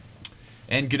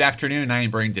And good afternoon, I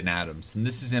am Brandon Adams, and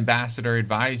this is Ambassador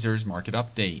Advisors Market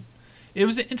Update. It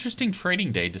was an interesting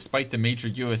trading day despite the major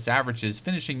U.S. averages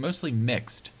finishing mostly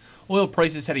mixed. Oil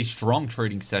prices had a strong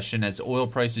trading session as oil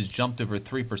prices jumped over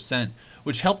 3%,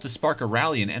 which helped to spark a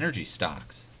rally in energy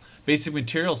stocks. Basic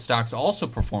material stocks also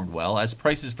performed well as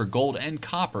prices for gold and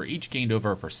copper each gained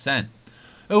over 1%.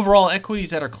 Overall,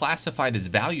 equities that are classified as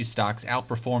value stocks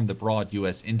outperformed the broad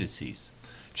U.S. indices.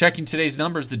 Checking today's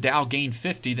numbers, the Dow gained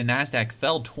 50, the Nasdaq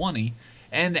fell 20,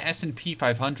 and the S&P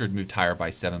 500 moved higher by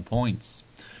 7 points.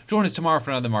 Join us tomorrow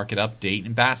for another market update.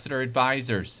 Ambassador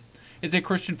Advisors is a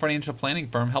Christian financial planning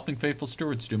firm helping faithful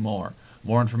stewards do more.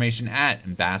 More information at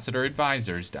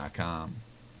ambassadoradvisors.com.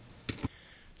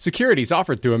 Securities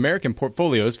offered through American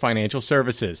Portfolios Financial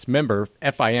Services, member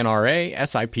FINRA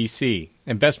SIPC.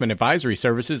 Investment advisory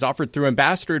services offered through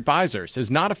Ambassador Advisors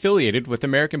is not affiliated with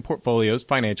American Portfolios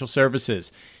Financial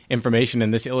Services. Information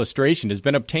in this illustration has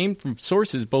been obtained from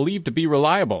sources believed to be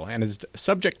reliable and is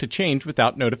subject to change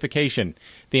without notification.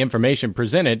 The information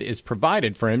presented is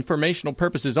provided for informational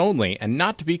purposes only and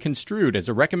not to be construed as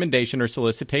a recommendation or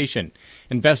solicitation.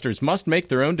 Investors must make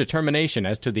their own determination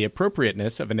as to the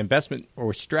appropriateness of an investment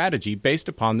or strategy based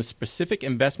upon the specific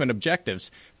investment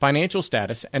objectives, financial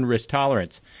status, and risk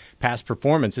tolerance. Past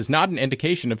performance is not an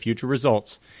indication of future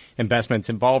results. Investments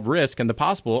involve risk and the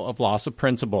possible of loss of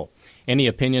principal. Any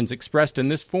opinions expressed in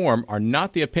this form are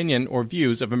not the opinion or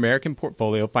views of American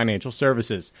Portfolio Financial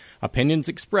Services. Opinions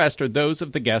expressed are those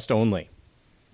of the guest only.